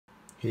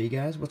Hey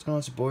guys, what's going on?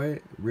 It's your boy,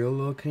 Real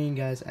Little Canadian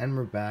guys, and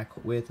we're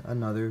back with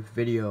another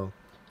video.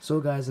 So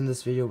guys, in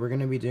this video, we're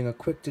going to be doing a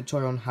quick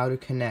tutorial on how to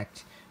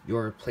connect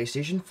your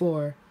PlayStation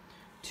 4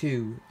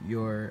 to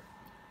your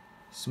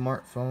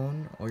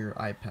smartphone or your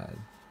iPad.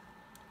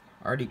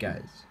 Alrighty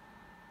guys.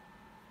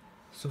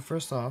 So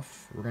first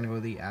off, we're going to go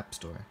to the App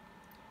Store.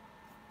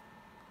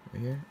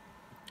 Right here.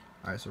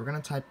 Alright, so we're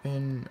going to type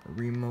in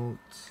Remote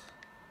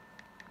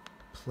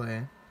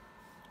Play.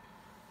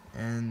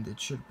 And it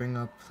should bring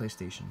up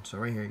PlayStation. So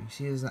right here, you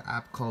see there's an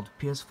app called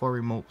PS4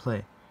 Remote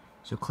Play.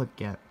 So click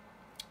Get.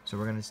 So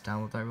we're gonna just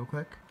download that real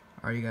quick.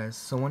 Alrighty guys,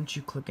 so once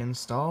you click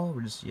install,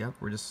 we're just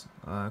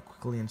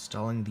quickly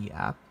installing the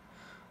app.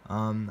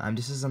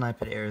 This is an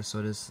iPad Air, so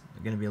it is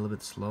gonna be a little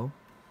bit slow.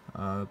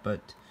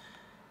 But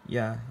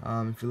yeah,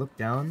 if you look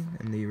down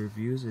in the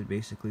reviews, it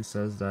basically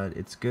says that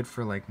it's good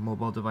for like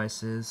mobile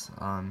devices,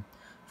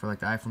 for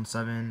like the iPhone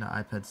 7, the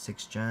iPad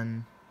 6th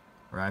Gen,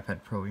 or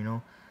iPad Pro, you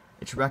know.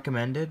 It's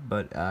recommended,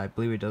 but I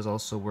believe it does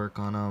also work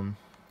on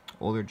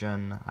older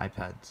gen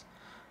iPads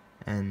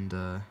and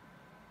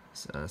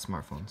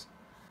smartphones.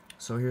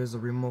 So here's the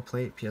remote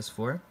play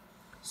PS4.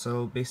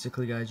 So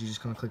basically guys, you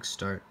just gonna click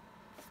start.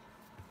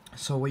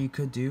 So what you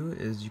could do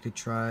is you could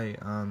try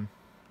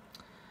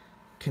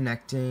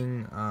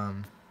connecting, so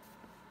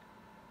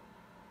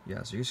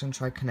you're just gonna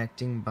try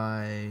connecting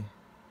by,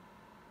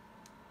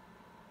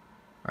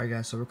 alright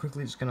guys, so we're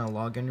quickly just gonna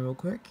log in real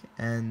quick,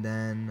 and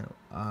then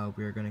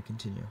we're gonna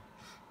continue.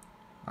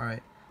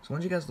 Alright, so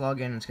once you guys log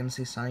in, it's going to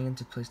say signing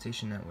into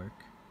PlayStation Network.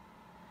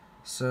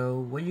 So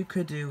what you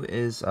could do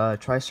is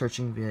try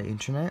searching via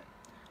internet.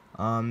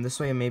 This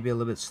way it may be a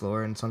little bit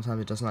slower and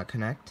sometimes it does not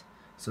connect.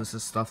 So this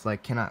is stuff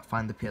like cannot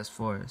find the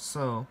PS4.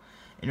 So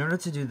in order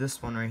to do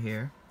this one right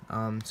here,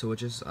 so we'll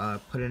just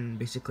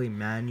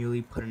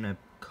manually put in a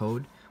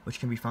code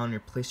which can be found on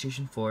your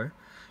PlayStation 4.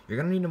 You're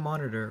going to need a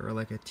monitor or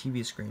like a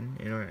TV screen,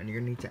 and you're going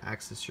to need to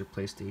access your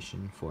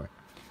PlayStation 4.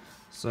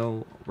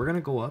 So we're going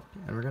to go up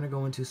and we're going to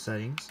go into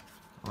settings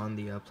on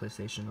the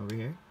PlayStation over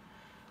here,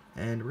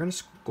 and we're going to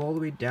scroll all the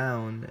way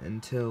down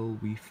until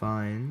we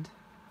find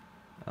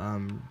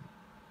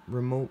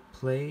remote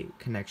play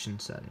connection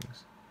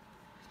settings.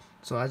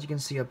 So as you can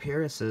see up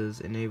here, it says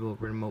enable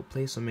remote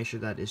play, so make sure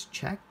that is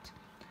checked,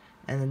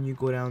 and then you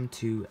go down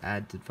to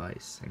add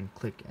device and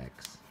click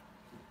X.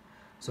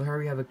 So here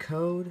we have a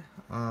code.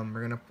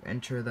 We're going to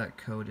enter that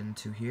code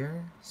into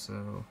here,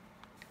 so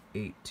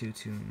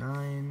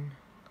 8229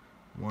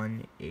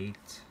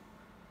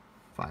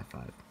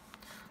 1855.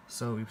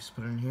 So we just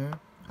put it in here.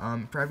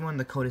 For everyone,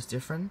 the code is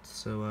different,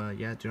 so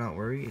yeah, do not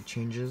worry, it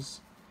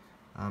changes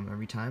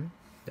every time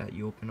that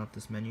you open up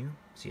this menu.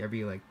 See,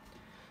 every like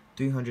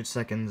 300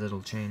 seconds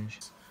it'll change.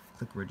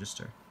 Click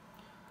register.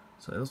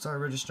 So it'll start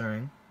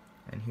registering,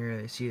 and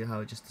here I see how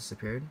it just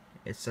disappeared.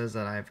 It says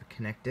that I've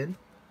connected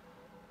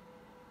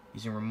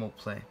using remote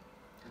play.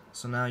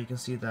 So now you can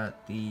see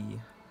that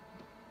the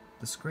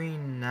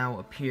screen now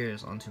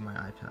appears onto my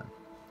iPad.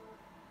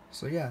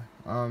 So yeah,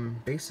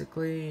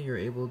 basically you're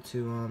able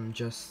to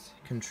just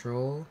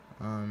control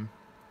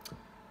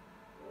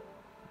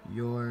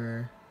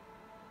your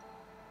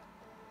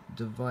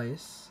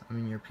device,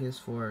 your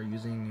PS4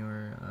 using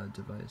your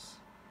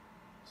device.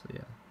 So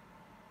yeah.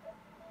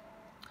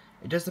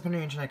 It does depend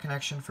on your internet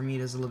connection. For me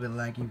it is a little bit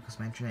laggy because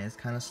my internet is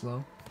kind of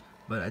slow,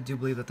 but I do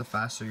believe that the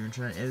faster your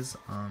internet is,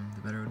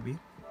 the better it would be.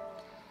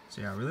 So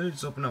yeah, we literally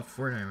just open up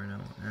Fortnite right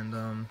now,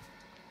 and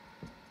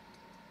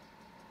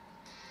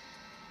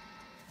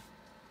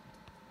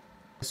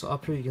so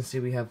up here you can see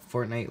we have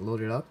Fortnite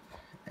loaded up,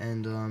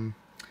 and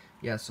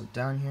yeah, so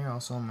down here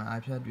also on my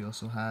iPad we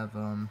also have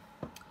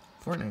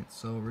Fortnite.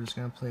 So we're just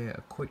gonna play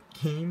a quick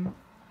game.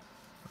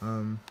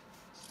 So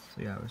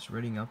yeah, it's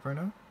reading up right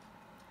now,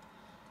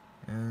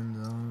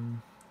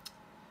 and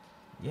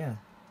yeah.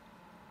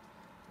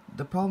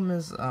 The problem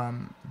is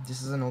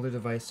this is an older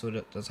device, so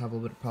it does have a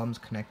little bit of problems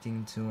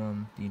connecting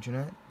to the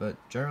internet. But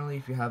generally,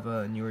 if you have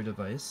a newer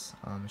device,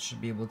 it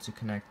should be able to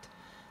connect,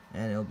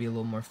 and it'll be a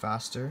little more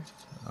faster,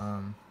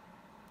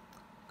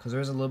 because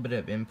there's a little bit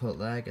of input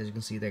lag. As you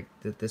can see, that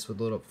this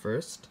would load up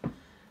first,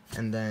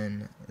 and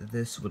then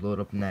this would load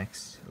up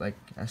next, like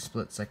a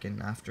split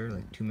second after,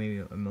 like maybe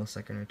a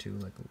millisecond or two,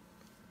 like,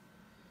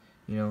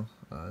 you know,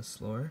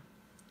 slower.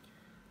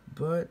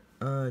 But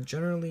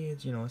generally,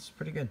 it's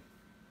pretty good.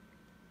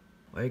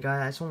 Alright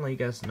guys, I just want to let you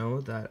guys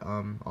know that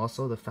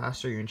also the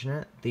faster your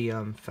internet, the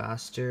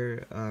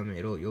faster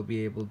you'll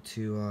be able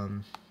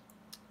to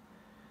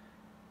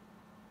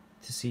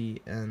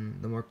see,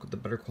 and the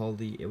better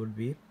quality it would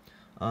be.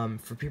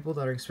 For people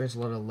that are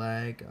experiencing a lot of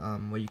lag,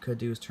 what you could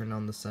do is turn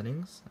on the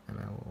settings, and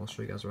I'll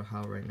show you guys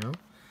how right now.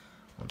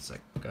 One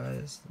sec,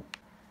 guys.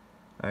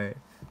 Alright,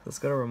 let's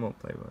go to remote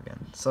play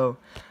again. So,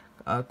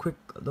 quick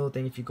little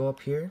thing: if you go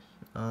up here,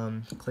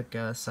 click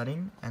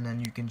setting, and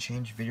then you can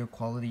change video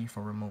quality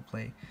for remote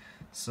play.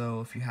 So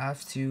if you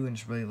have to and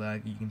it's really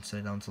laggy, you can set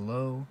it down to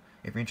low.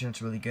 If your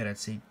internet's really good, I'd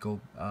say go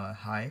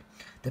high.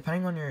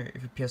 Depending on your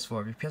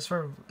PS4. If your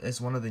PS4 is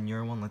one of the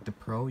newer one, like the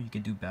Pro, you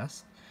could do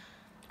best,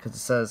 because it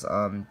says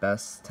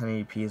best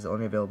 1080p is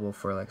only available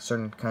for like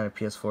certain kind of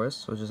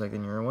PS4s, which is like the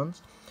newer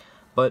ones.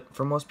 But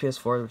for most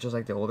PS4s, which is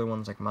like the older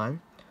ones like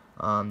mine,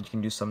 you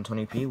can do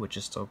 720p, which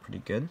is still pretty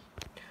good.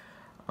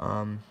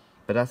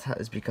 But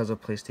is because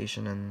of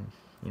PlayStation, and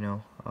you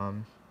know,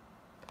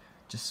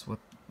 just what,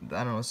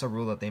 I don't know, it's a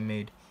rule that they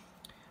made.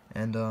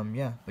 And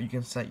yeah, but you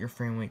can set your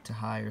frame rate to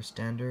high or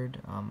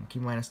standard.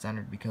 Keep mine as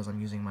standard because I'm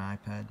using my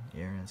iPad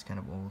Air and it's kind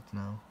of old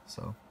now.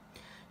 So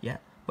yeah,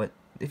 but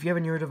if you have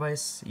a newer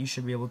device, you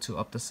should be able to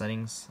up the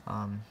settings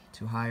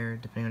to higher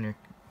depending on your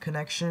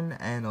connection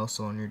and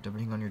also on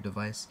depending on your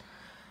device.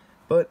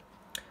 But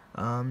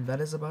that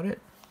is about it.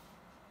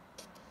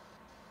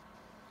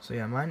 So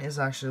yeah, mine is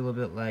actually a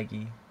little bit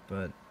laggy,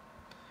 but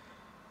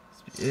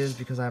it is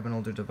because I have an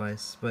older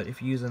device. But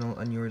if you use a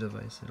newer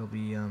device, it'll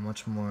be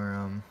much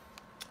more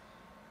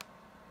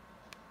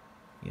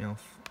you know,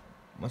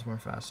 much more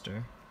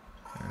faster.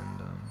 And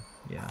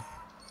yeah,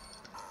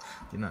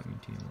 did not mean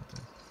to about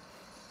that.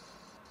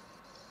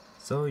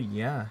 So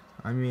yeah,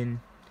 I mean,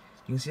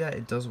 you can see that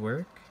it does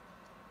work.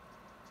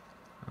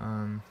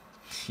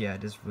 Yeah,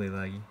 it is really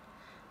laggy.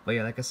 But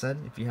yeah, like I said,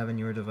 if you have a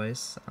newer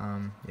device,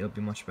 it'll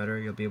be much better.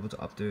 You'll be able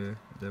to up the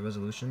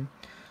resolution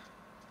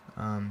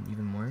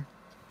even more.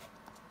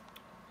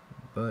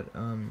 But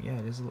yeah,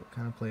 it is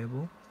kind of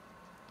playable.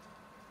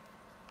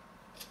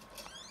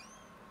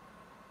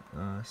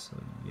 So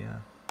yeah,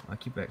 I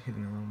keep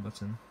hitting the wrong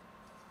button.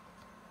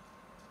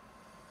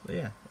 But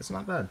yeah, it's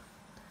not bad.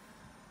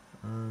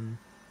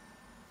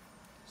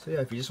 So yeah,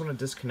 if you just want to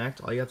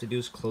disconnect, all you have to do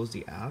is close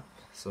the app.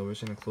 So we're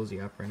just gonna close the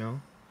app right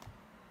now.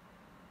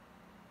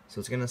 So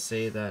it's gonna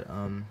say that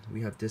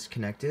we have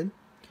disconnected,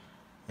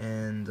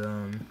 and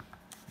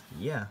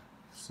yeah,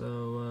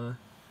 so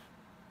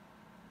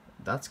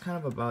that's kind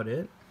of about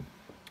it.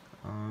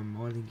 I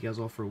want to thank you guys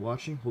all for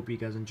watching. Hope you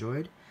guys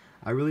enjoyed.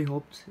 I really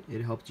hoped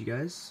it helped you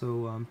guys.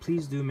 So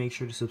please do make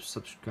sure to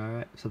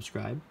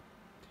subscribe.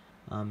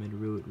 It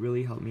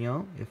really helped me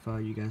out if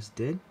you guys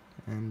did.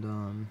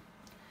 And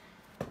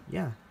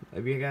yeah,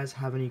 if you guys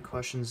have any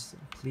questions,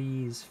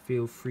 please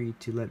feel free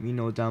to let me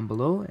know down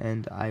below,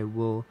 and I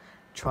will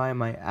try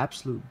my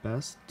absolute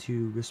best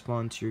to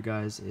respond to your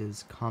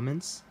guys'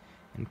 comments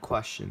and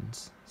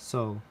questions.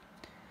 So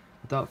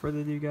without further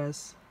ado,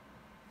 guys,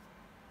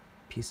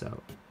 peace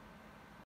out.